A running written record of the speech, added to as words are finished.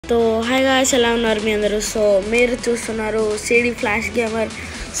तो hi guys ఎలా ఉన్నారు మీ అందరూ సో మీరు చూస్తున్నారు CD ఫ్లాష్ గేమర్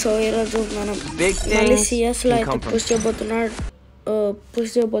సో ఈ రోజు మనం మళ్ళీ CS లో అయితే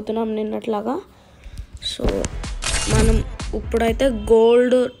పుష్ చేయబోతున్నాం నిన్నట్లాగా సో మనం ఇప్పుడైతే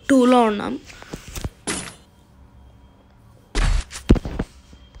గోల్డ్ 2 లో ఉన్నాం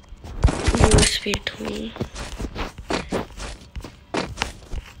USB 2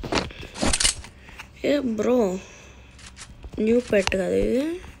 ఏ బ్రో న్యూ పెట్ కదా ఇది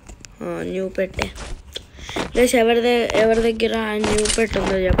న్యూ పెట్టే గైస్ ఎవరి దగ్గర న్యూ పెట్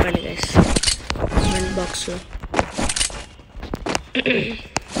ఉందో చెప్పండి గైస్ కామెంట్ బాక్స్లో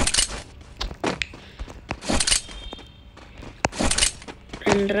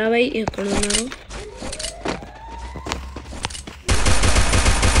రండ్రా బై ఎక్కడ ఉన్నారు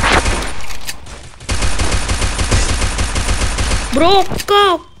బ్రో ఒక్క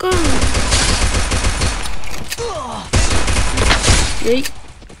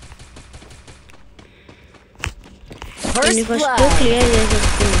First blood. Clear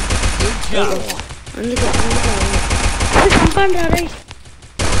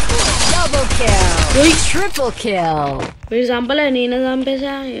Double kill. Triple kill. For example, I need a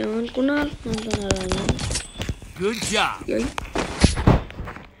Good job.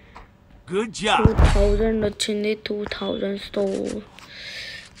 Good job. 2000 వచ్చింది 2000 తో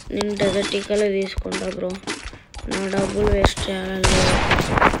నేను డెజర్టికల్ తీసుకుంటా బ్రో నా డబ్బులు వేస్ట్ చేయాలి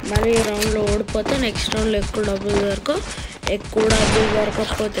మళ్ళీ రౌండ్లో ఓడిపోతే నెక్స్ట్ రౌండ్లో ఎక్కువ డబ్బులు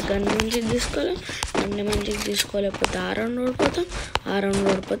దొరకకపోతే గన్ని మంచిగా తీసుకోవాలి గన్ని మంచిగా తీసుకోలేకపోతే ఆ రౌండ్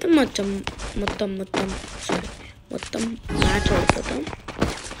ఓడిపోతే మొత్తం మ్యాచ్ ఓడిపోతాం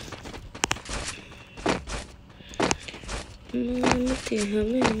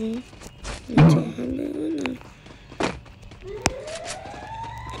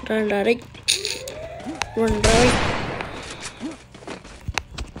రండి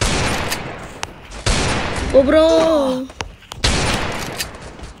Oh bro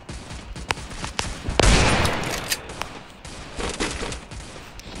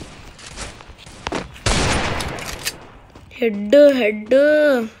head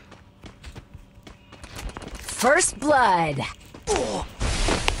First blood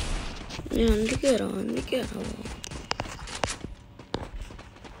అందుకే రా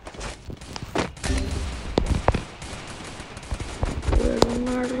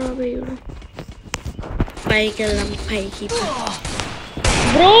పైకి వెళ్దాం పైకి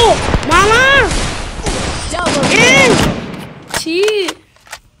బ్రో మామా చీ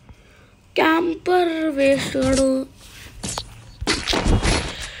క్యాంపర్ వేస్ట్ గాడు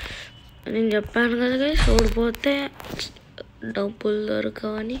నేను చెప్పాను కదా గైస్ ఓడిపోతే డబ్బులు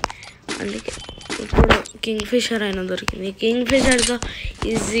దొరకవని అందుకే ఇప్పుడు కింగ్ ఫిషర్ అయినా దొరికింది కింగ్ ఫిషర్తో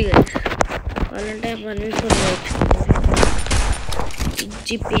ఈజీగా కావాలంటే పని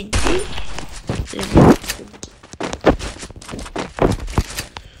పిజ్జి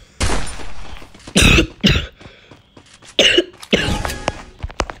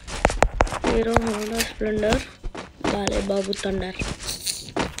హీరో హోండా స్ప్లెండర్ బాలే బాబు థండర్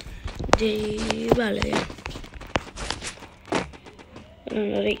జై బాలయ్య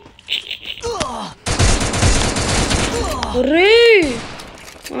రే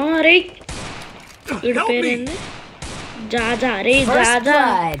వీడి పేరేంది జాజా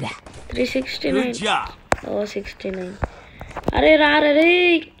 369 69 అరే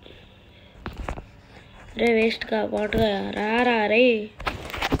రే వేస్ట్ గా బాట్గా రా రే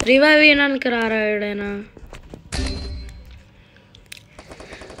రివైవ్ అయినానికి రారాడైనా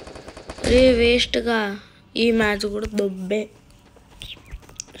రే వేస్ట్గా ఈ మ్యాచ్ కూడా దొబ్బే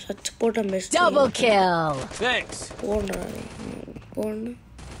చచ్చిపోవటం బెస్ట్ పోండి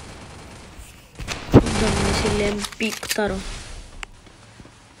ఏం పీక్తారు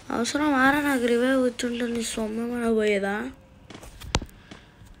అవసరం ఆరా నాకు రివైవ్ వచ్చుంటే నీ సొమ్మేమైనా పోయేదా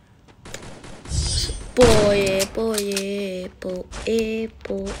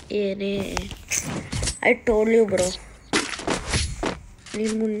పోయేనే ఐ టోల్డ్ యూ బ్రో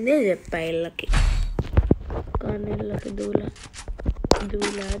నేను ముందే చెప్పా ఇళ్ళకి కానీ ఇళ్ళకి దూల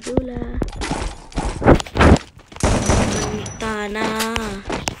అంతానా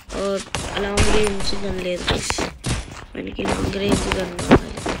లాంగ్ రేంజ్ గన్ లేదు మనకి లాంగ్ రేంజ్ గన్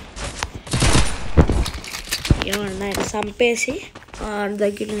ఏమన్నా చంపేసి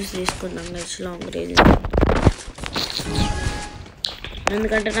దగ్గర నుంచి తీసుకుందాం గైస్ లాంగ్ రేంజ్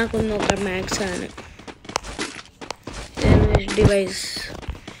ఎందుకంటే నాకు ఒక మ్యాక్స్ అని డివైస్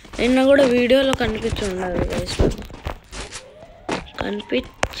నిన్న కూడా వీడియోలో కనిపించి ఉండదు గైస్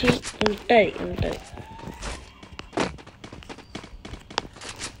కనిపించి ఉంటుంది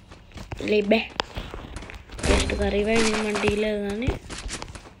లేబే జస్ట్ రివైవ్ చేయమంటే లేదు కానీ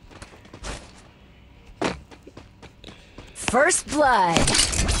First blood.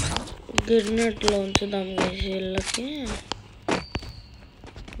 గిర్నెట్లో ఉంచుదాం గైస్ వీళ్ళకి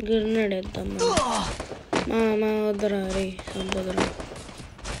గిర్నెట్ వేద్దాం మా వద్దరా రే సంపదరా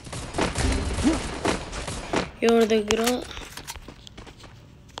ఎవరి దగ్గర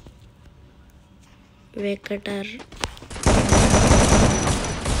వెకటర్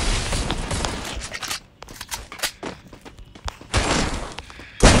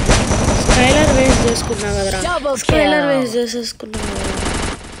స్కైలర్ వేస్ట్ చేసుకున్నా కదరా స్కైలర్ వేస్ట్ చేసేసుకున్నా కదరా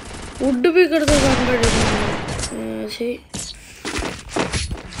వుడ్ బిగడతో కనబడింది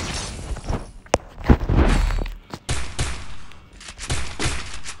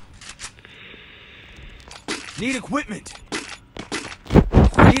Need equipment.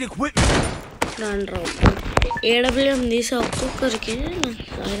 Need equipment. AWM తీసా ఒక్కొక్కరికి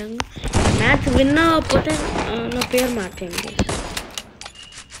మ్యాచ్ విన్ అవ్వకపోతే నా పేరు మార్చండి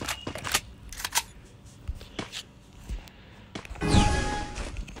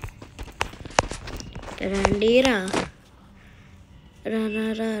రండిరా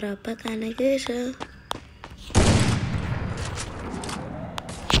రా పక్కనకి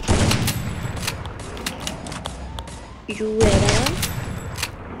యూ ఎరా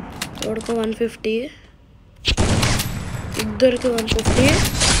ఒకడికి 150 ఇద్దరికి 150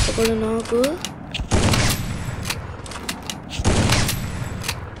 ఒకడు నాకు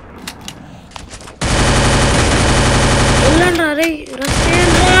వెళ్ళండి రే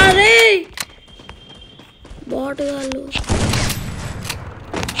రే బాటుగాళ్ళు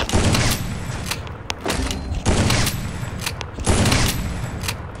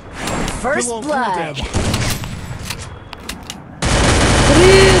First blood.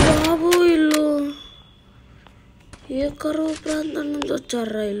 బాబు ఇల్లు ఏ కరువు ప్రాంతం నుంచి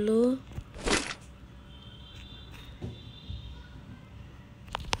వచ్చారా ఇల్లు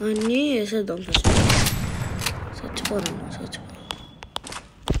అన్నీ వేసేద్దాం ఫస్ట్ చచ్చిపోరన్నా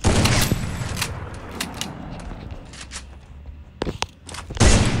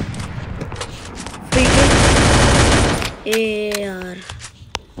ఏఆర్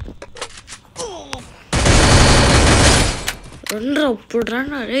రండ్రా ఇప్పుడు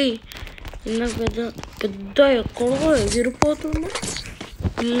రండి రే ఇలా పెద్ద ఎక్కడో ఎగిరిపోతుంది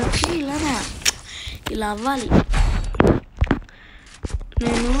పిల్లకి ఇలా అవ్వాలి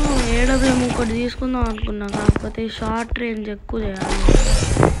నేను AWM ఒకటి తీసుకుందాం అనుకున్నా కాకపోతే షార్ట్ రేంజ్ ఎక్కువ చేయాలి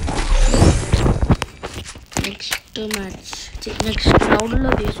నెక్స్ట్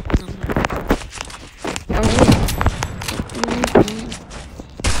రౌండ్లో తీసుకుందాం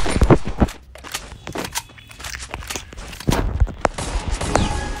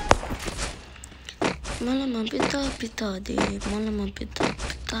पिता दे मलमा पिता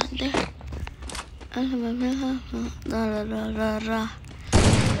दे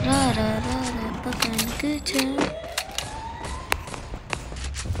पकड़ के चल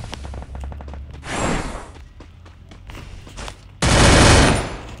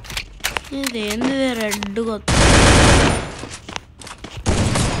ఇదేంది రెడ్గా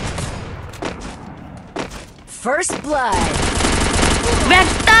First blood.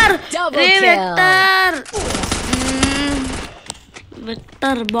 Vector Double kill.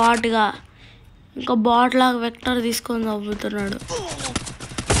 Vector బాట్గా ఇంకా బాట్ లాగా వెక్టర్ తీసుకొని చంపుతున్నాడు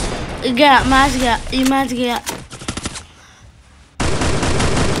ఇక ఈ మ్యాచ్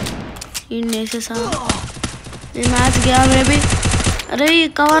వేసేసా ఈ మ్యాచ్ మేబీ అరే ఈ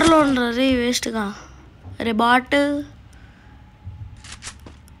కవర్లో ఉండరు రే వేస్ట్గా అరే బాట్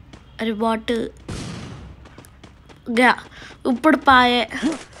ఇప్పుడు పాయే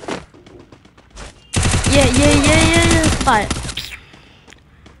పాయే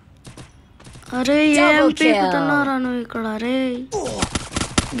అరే ఏం పీకుతున్నారా నువ్వు ఇక్కడ అరే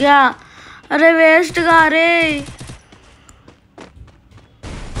అరే వేస్ట్గా అరే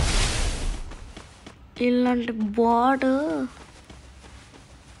ఇలాంటి బాట్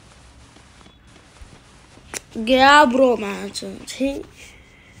బ్రో మ్యాచ్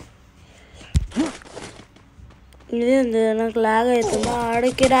ఇదేంది నాకు లాగ్ అవుతుందా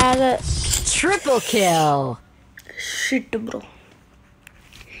ఆడికి రాగ Triple kill. షిట్ బ్రో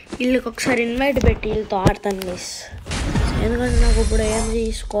వీళ్ళకి ఒకసారి ఇన్వైట్ పెట్టి వీళ్ళతో ఆడతాను మిస్ ఎందుకంటే నాకు ఇప్పుడు ఏంది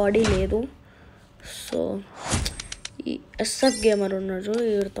స్క్వాడీ లేదు సో ఈ ఎస్ఎఫ్ గేమర్ ఉన్నారు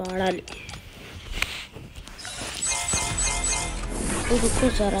వీడితో ఆడాలి रुको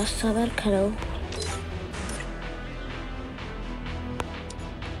जरा सबर करो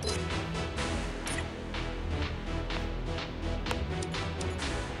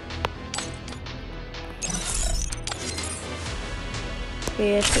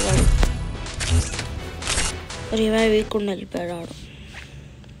రివైవ్ ఇవ్వకుండా వెళ్ళిపోయాడు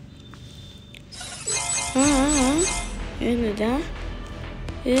ఏందిదా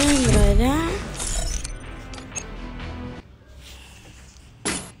ఏంద్రా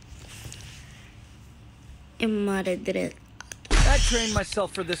ఇమ్మారిద్దరే I trained myself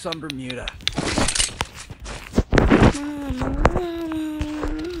for this on Bermuda.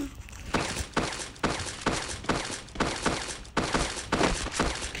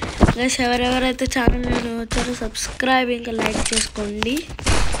 Guys ఎవరెవరైతే ఛానల్ నేను వచ్చారో సబ్స్క్రైబ్ ఇంకా లైక్ చేసుకోండి.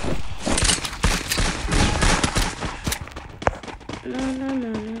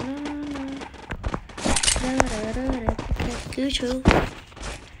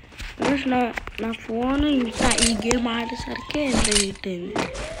 నా ఫోన్ ఇంకా ఈ గేమ్ ఆడేసరికి ఎంత హీట్ అయింది.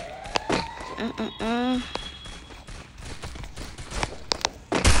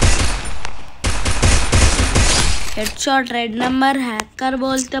 Head shot red number hacker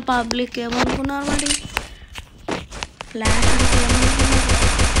बोलते पब्लिक ఏమనుకున్నారు మరి ఫ్లాష్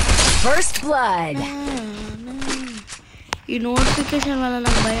First blood. ఈ నోటిఫికేషన్ వల్ల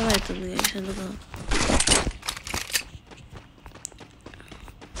నాకు భయం అవుతుంది గైస్. ఎందుకు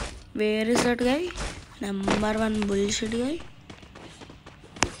where is that guy number 1 bullshit గై.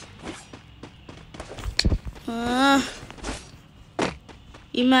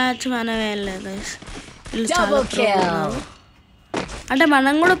 ఈ మ్యాచ్ మనమే వెళ్ళలేదు గైస్. అంటే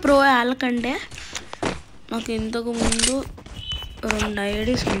మనం కూడా ప్రో వాళ్ళకంటే నాకు ఇంతకు ముందు 2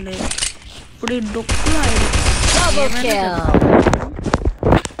 ఐడీస్ ఉండేవి. ఇప్పుడు ఈ డొక్కుల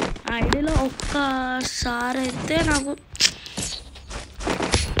ఐడీలో ఒక్కసారి అయితే నాకు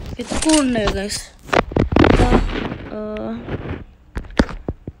ఎక్కువ ఉండేవి గైస్.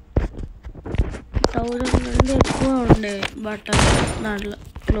 1000 నుండి ఎక్కువ ఉండేవి బట్టలు దాంట్లో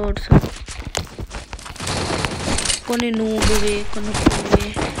క్లోత్స్. కొన్ని నూబువి కొన్ని పువ్వి.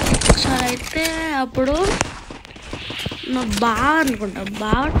 ఒకసారి అయితే అప్పుడు నాకు బాగా అనుకుంటా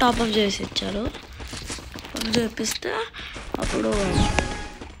బాగా టాప్అప్ చేసి ఇచ్చారు. చేపిస్తే అప్పుడు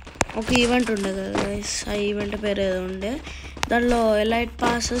ఒక ఈవెంట్ ఉండే కదా గైస్. ఆ ఈవెంట్ పేరు ఏదో ఉండే. దాంట్లో ఎలైట్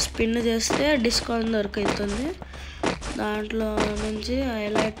పాస్ స్పిన్ చేస్తే డిస్కౌంట్ దొరుకుతుంది. దాంట్లో నుంచి ఆ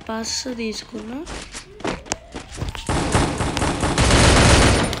ఎలైట్ పాస్ తీసుకున్నా.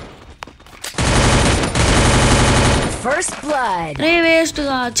 First blood. రే వేస్ట్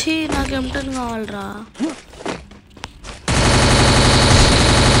కాచి నాకు M10 కావాలరా.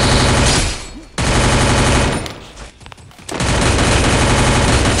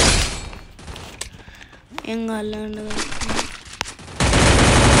 ఏం కావాలండి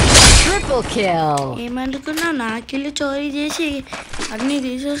Triple kill. ఏమనుకున్నా నాకెళ్ళి చోరీ చేసి అన్నీ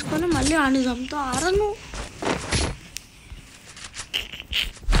తీసేసుకొని మళ్ళీ ఆని చంపుతూ ఆరను.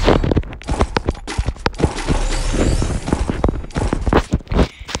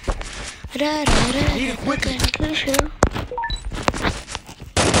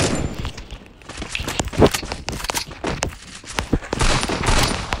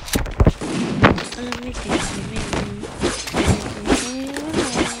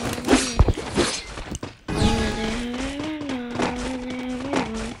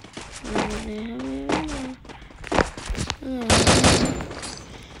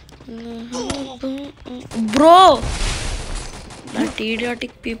 Bro, that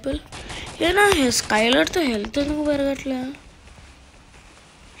idiotic people. ఏనా స్కైలర్తో హెల్త్ ఎందుకు పెరగట్లే?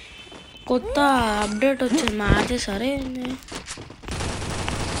 కొత్త అప్డేట్ వచ్చింది మాదే సరే.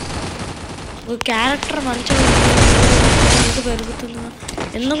 ఒక క్యారెక్టర్ మంచిగా ఎందుకు పెరుగుతుందా?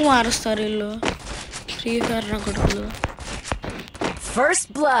 ఎందుకు మారుస్తారు వీళ్ళు? ఫ్రీ ఫైర్ నా కొడుకులు. First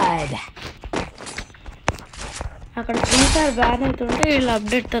blood. అక్కడ ఫ్రీ ఫైర్ బ్యాన్ అవుతుంటే వీళ్ళు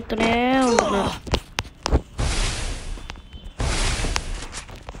అప్డేట్ తత్తూనే ఉంటున్నారు.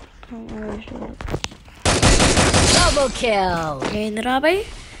 Double kill. ఏందిరా బాయ్?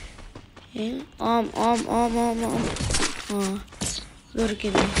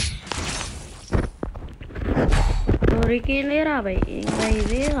 దొరికింది రా బాయ్. ఇంకా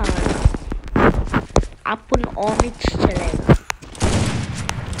ఇదే కావాలి. అప్పుడు ఆమిచ్ చలేగా.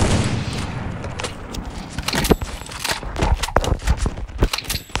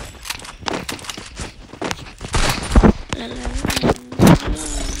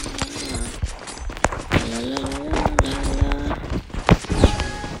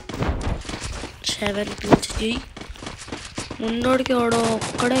 ముందోడికి ఎవడో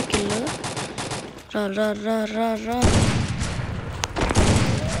ఒక్కడే కిల్లు. రా రా రా రా రా.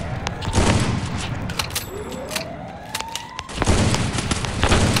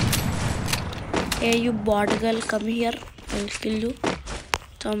 ఏ you bat girl come here, I will kill you.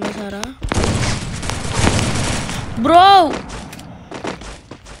 చంపేసారా bro?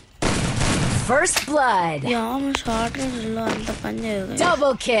 First blood. Short రేంజ్లో అంత పని చేయదు.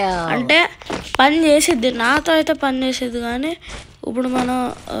 Double kill. అంటే పని చేసిద్ది, నాతో అయితే పని చేసేది. కానీ ఇప్పుడు మనం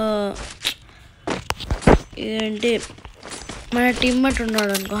ఏంటి మన టీమ్మేట్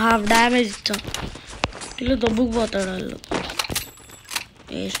ఉన్నాడు అనుకో, హాఫ్ డ్యామేజ్ ఇచ్చాం, ఇల్లు దొబ్బుకుపోతాడు. వాళ్ళు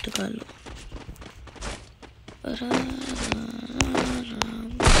వేస్ట్ కాళ్ళు.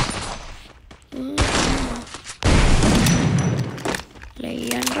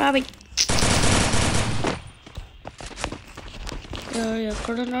 లేయండి రాబై.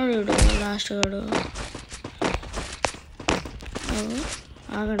 ఎక్కడున్నాడు వీడు లాస్ట్ గాడు?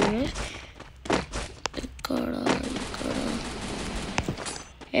 ఆగండి, ఇక్కడ ఇక్కడ.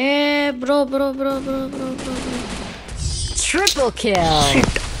 ఏ bro bro bro bro bro bro bro. Triple kill.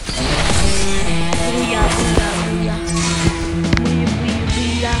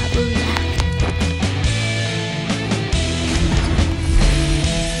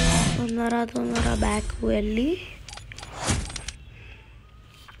 తొందర తొందర బ్యాక్ వెళ్ళి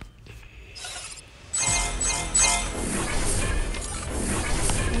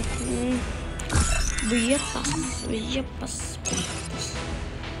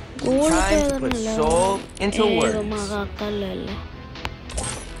మాకు అక్కర్లేదు.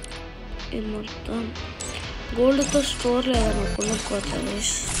 ఇది మొత్తం గోల్డ్తో స్టోర్ లేదన్న కొనుక్కోవచ్చు.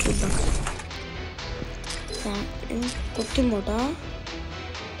 చూద్దాం. కొత్త మూట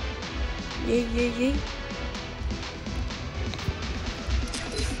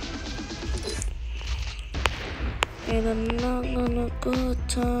ఏదన్నా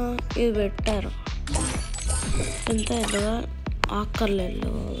కొనుక్కోవచ్చా? ఇది పెట్టారు. ఎంత ఎదుగా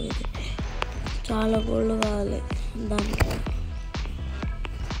ఆక్కర్లేదు. ఇది చాలా గోల్డ్ కావాలి దానికి.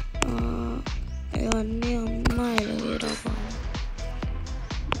 ఇవన్నీ అమ్మాయిలు వీరగా.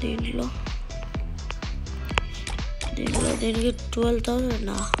 దీంట్లో దీనికి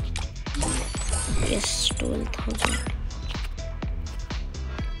 12,000. ఎస్ 12,000.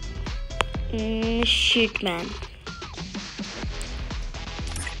 Sheet man.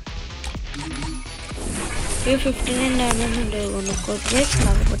 ఈ 59 డ్యామేజ్ ఉండే కొనుక్కోవచ్చు.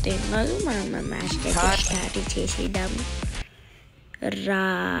 కాకపోతే ఏం కాదు, మనం మ్యాచ్ స్టార్ట్ చేసేద్దాము.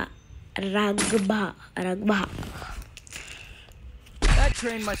 రగ్బా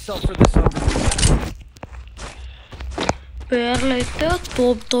పేర్లు అయితే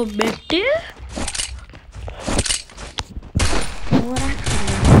తోపు పెట్టి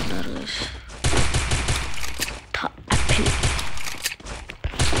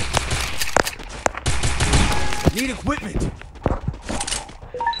Need equipment.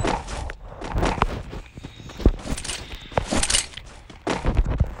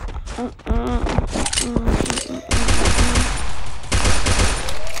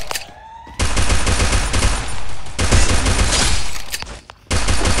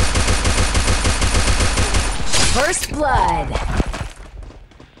 First blood.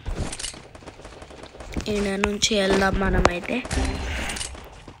 ఈయన నుంచి వెళ్దాం మనమైతే.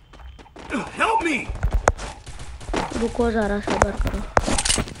 Help me. रुको जरा सबर करो.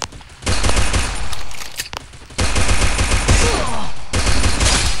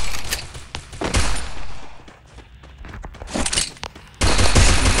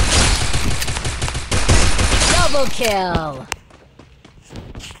 Double kill.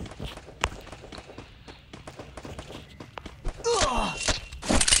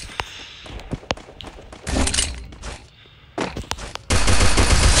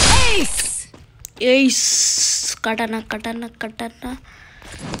 Ace. కటన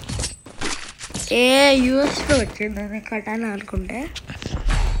యూఎస్లో వచ్చింది కటన అనుకుంటే.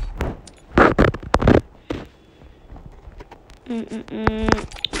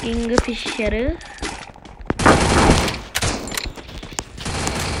 King fissure.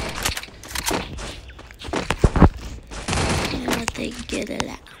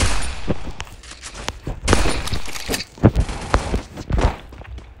 తెగ్గదలా.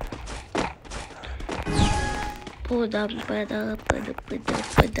 పోదాం పద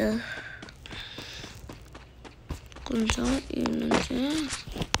కొంచెం ఈ నుంచి.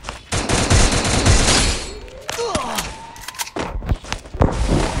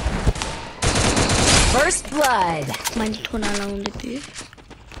 First blood. మంచి కొనాలా ఉంది.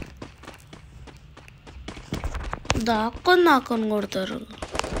 దాక్కొని కొడతారు.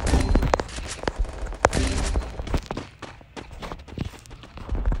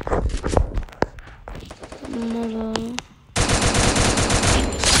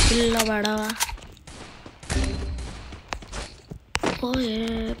 పిల్ల పడవా. పోయే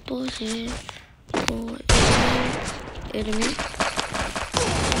ఎనిమి.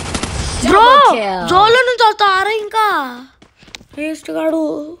 జోన్లో నుంచి వస్తారా? ఇంకా వేస్ట్ గాడు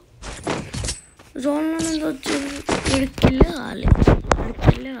జోన్లో నుంచి వచ్చి వీడికి కిల్లే కావాలి.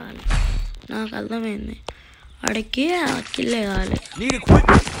 నాకు అర్థమైంది వాడికి కిల్లే కావాలి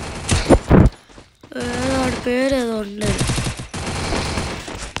వాడి పేరు ఏదో ఉండేది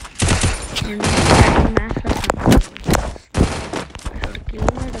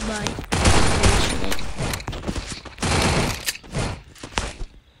బాయ్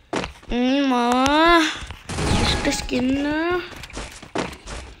మా ఇష్ట స్కిన్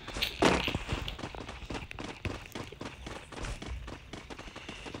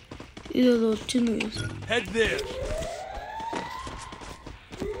ఇది వచ్చింది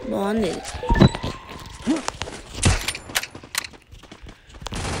బాగుంది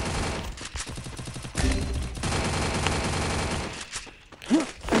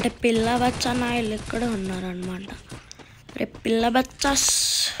అంటే పిల్ల బచ్చా నాయలు ఎక్కడ ఉన్నారనమాట రేపు పిల్ల బచ్చాస్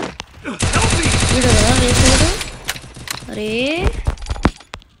వీడు కదా వేసాడు అరే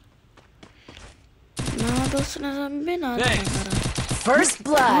నా దోస్తున్న చంపి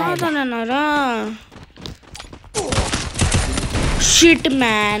నాదన్నారా షిట్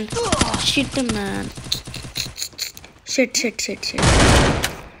మ్యాన్ షిట్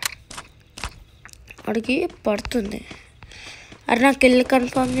వాడికి పడుతుంది అరే నాకు ఇల్లు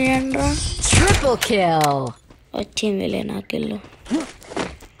కన్ఫర్మ్ చేయండి రా వచ్చిందిలే నాకు ఇల్లు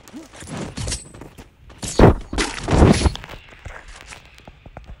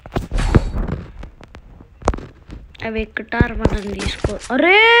అవి ఎక్కుతారు మనం తీసుకో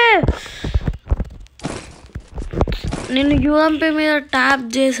అరే నేను యూఎంపీ మీద ట్యాప్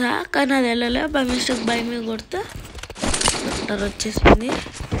చేసా కానీ అది వెళ్ళలే బై మిస్టేక్ బై మీద కొడితే డాక్టర్ వచ్చేసింది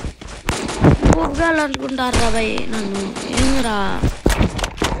పోగాలనుకుంటారు రా భయ్ నన్ను ఏంరా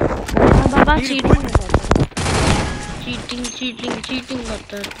బాబా చీటింగ్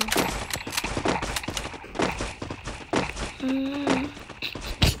కొట్టారు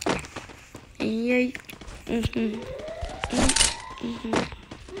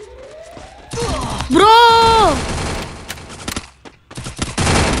బ్రో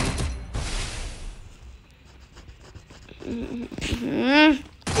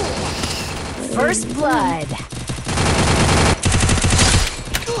First blood.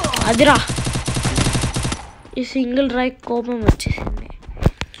 అదిరా ఈ సింగిల్ రైట్ కోపం వచ్చేసింది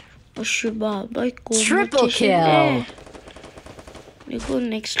బాబాయ్ కోపం వచ్చేసింది నీకు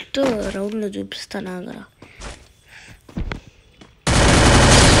నెక్స్ట్ రౌండ్లో చూపిస్తాను ఆగరా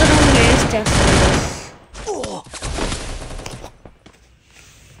వేస్ట్ చేస్తాను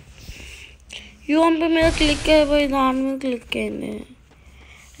యూఎంపీ మీద క్లిక్ అయిపోయి దాని మీద క్లిక్ అయింది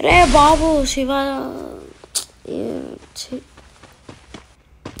రే బాబు శివ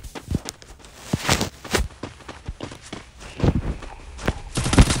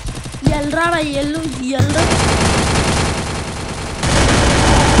ఎల్రా ఎల్లు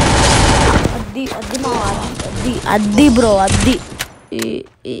అద్ది మా అద్ది బ్రో అద్ది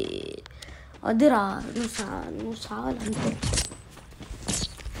అదిరా నువ్వు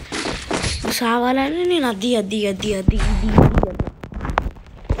సావాలని నేను అద్ది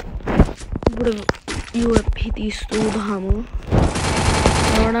ఇప్పుడు యూఎఫ్పీ తీస్తున్నాము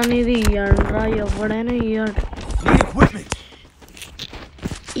ఎవడనేది ఇయ్యండ్రా ఎవడైనా ఇయ్యాడు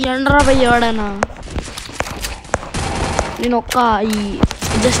ఇయ్యండ్రా భయ్ ఎవడైనా నేను ఒక్క ఈ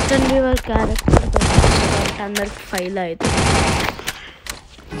జస్టిన్ బీబర్ క్యారెక్టర్ కాబట్టి అందరికి ఫైల్ అవుతుంది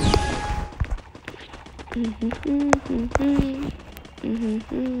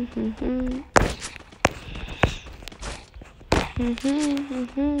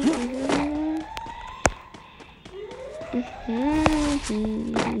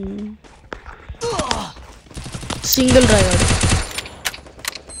సింగిల్ డ్రైవర్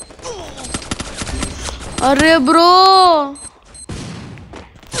అరే బ్రో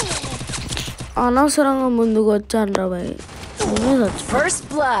అనవసరంగా ముందుకు వచ్చాను రా భయ్ First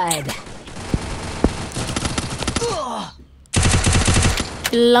blood.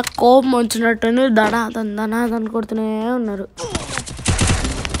 ఇలా కోపం వచ్చినట్టు దనాదన్ కొడుతూనే ఉన్నారు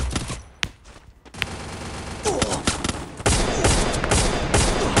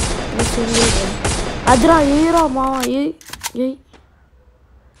అదిరా ఏరా మావా ఏ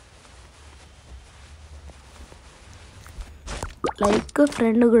లైక్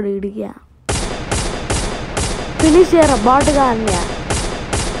ఫ్రెండ్ కూడా ఇడిగా ఫినిష్ చేయరా బాటుగా అన్యా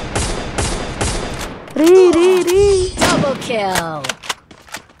రీ Double kill.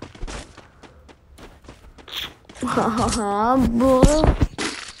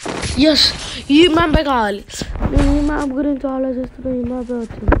 ఎస్ ఈ మ్యాపే కావాలి నేను ఈ మ్యాప్ గురించి ఆలోచిస్తున్నా ఈ మ్యాపే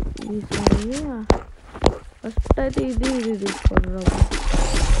వచ్చింది ఈసారి ఫస్ట్ అయితే ఇది తీసుకోండి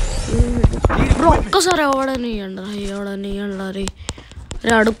ఒక్కసారి ఎవడని ఇవ్వండి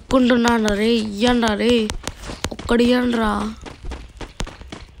రే అడుక్కుంటున్నాను రే ఇవ్వండి రే ఒక్కడి ఇవ్వండి రా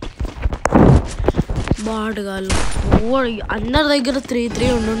బాడుగాలు అందరి దగ్గర 3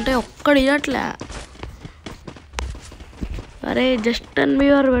 ఉండుంటే ఒక్కడు ఇవ్వట్లే. అరే జస్టిన్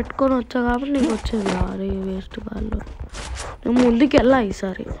బీబర్ పెట్టుకొని వచ్చా కాబట్టి నీకు వచ్చింది. అరే వేస్ట్ కాళ్ళు. నేను ముందుకు వెళ్ళా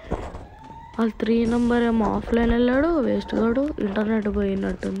ఈసారి. వాళ్ళు 3 నెంబర్ ఏమో ఆఫ్లైన్ వెళ్ళాడు. వేస్ట్ కాడు internet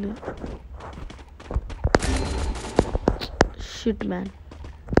పోయినట్టుంది. Shit man.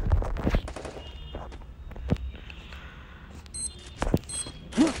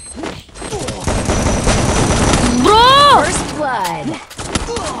 Bro First blood.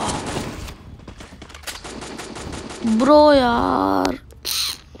 Bro यार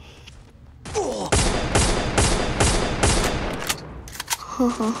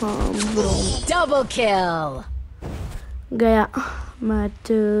हाँ ब्रो Double kill. गया मैच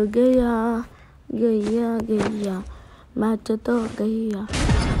गया गया गया मैच तो गया.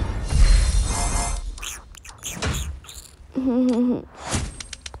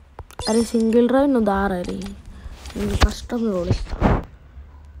 अरे सिंगल ड्राइव नु दार है रे कष्टम ओडिस्ता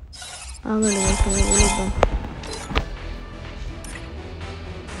आगले ओडिद्दाम.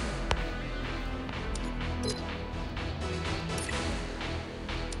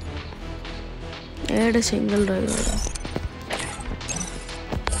 Single drive.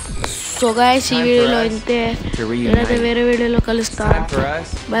 సో గైస్ ఈ వీడియోలో ఇంతే. నేనైతే వేరే వీడియోలో కలుస్తా.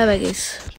 Bye bye guys.